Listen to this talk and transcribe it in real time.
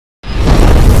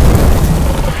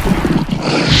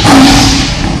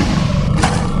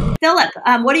Philip,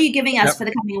 what are you giving us for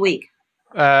the coming week?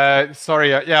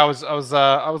 Sorry, yeah, I was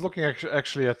looking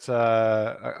actually at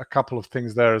a couple of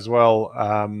things there as well,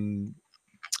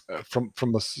 from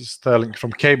the sterling,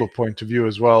 from cable point of view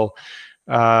as well,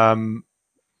 and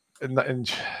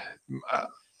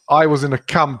I was in a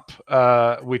camp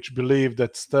which believed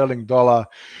that sterling dollar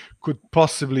could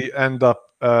possibly end up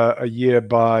a year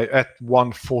at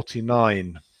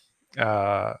 149.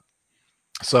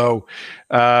 So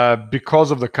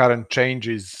because of the current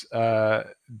changes,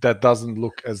 that doesn't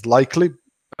look as likely,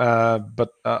 but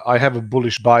I have a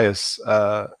bullish bias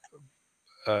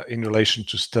in relation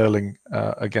to sterling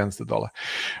against the dollar.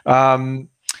 I'm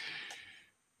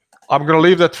going to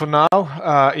leave that for now.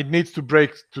 It needs to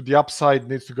break to the upside,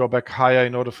 needs to go back higher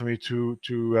in order for me to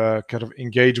kind of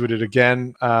engage with it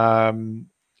again.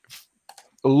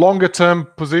 Longer term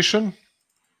position,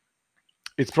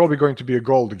 it's probably going to be a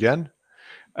gold again.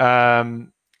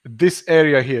 This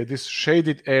area here, this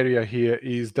shaded area here,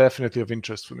 is definitely of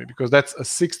interest for me because that's a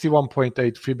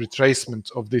 61.8 fib retracement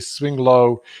of this swing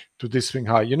low to this swing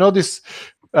high. You know this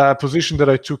position that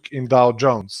I took in Dow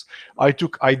Jones? I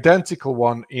took identical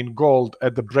one in gold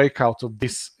at the breakout of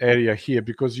this area here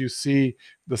because you see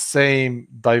the same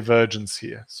divergence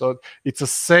here. So it's the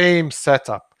same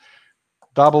setup,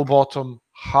 double bottom,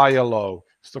 higher low.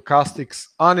 Stochastics,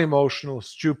 unemotional,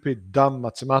 stupid, dumb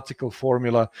mathematical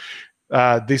formula.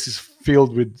 This is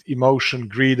filled with emotion,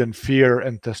 greed, and fear,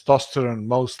 and testosterone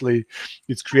mostly.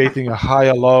 It's creating a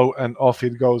higher low, and off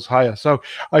it goes higher. So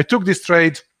I took this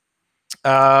trade,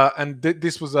 and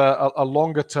this was a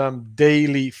longer-term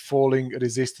daily falling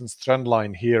resistance trend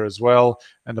line here as well,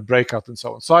 and a breakout and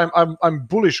so on. So I'm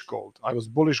bullish gold. I was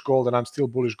bullish gold, and I'm still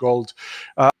bullish gold.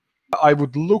 I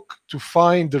would look to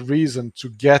find the reason to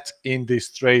get in this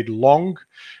trade long.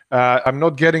 I'm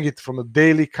not getting it from a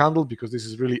daily candle because this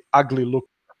is really ugly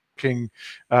looking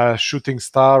shooting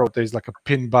star, or there's like a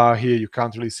pin bar here. You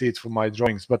can't really see it from my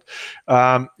drawings. But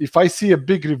if I see a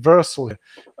big reversal here,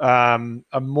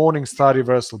 a morning star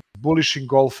reversal, bullish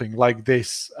engulfing like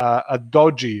this, a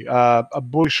doji, a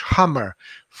bullish hammer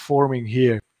forming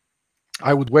here,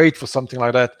 I would wait for something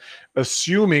like that,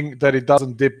 assuming that it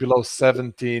doesn't dip below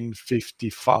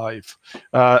 1755.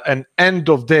 An end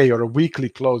of day or a weekly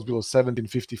close below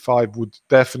 1755 would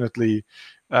definitely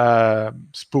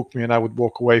spook me, and I would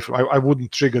walk away from. I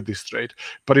wouldn't trigger this trade.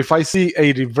 But if I see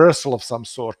a reversal of some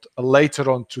sort later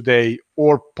on today,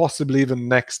 or possibly even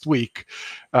next week,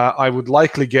 I would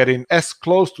likely get in as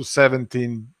close to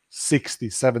 1760,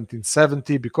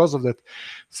 1770 because of that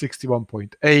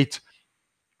 61.8.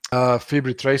 Fib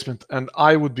retracement, and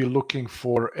I would be looking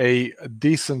for a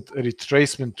decent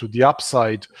retracement to the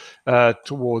upside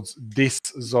towards this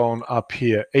zone up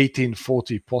here,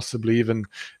 1840, possibly even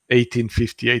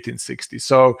 1850, 1860.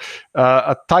 So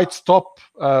a tight stop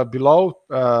below,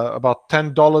 about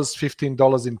 $10,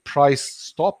 $15 in price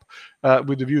stop,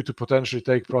 with a view to potentially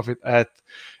take profit at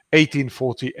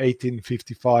 1840,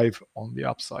 1855 on the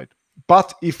upside.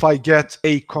 But if I get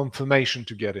a confirmation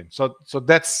to get in, so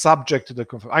that's subject to the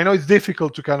confirmation. I know it's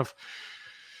difficult to kind of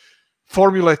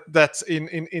formulate that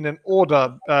in an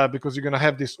order because you're going to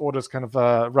have these orders kind of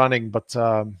running, but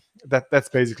that's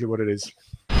basically what it is.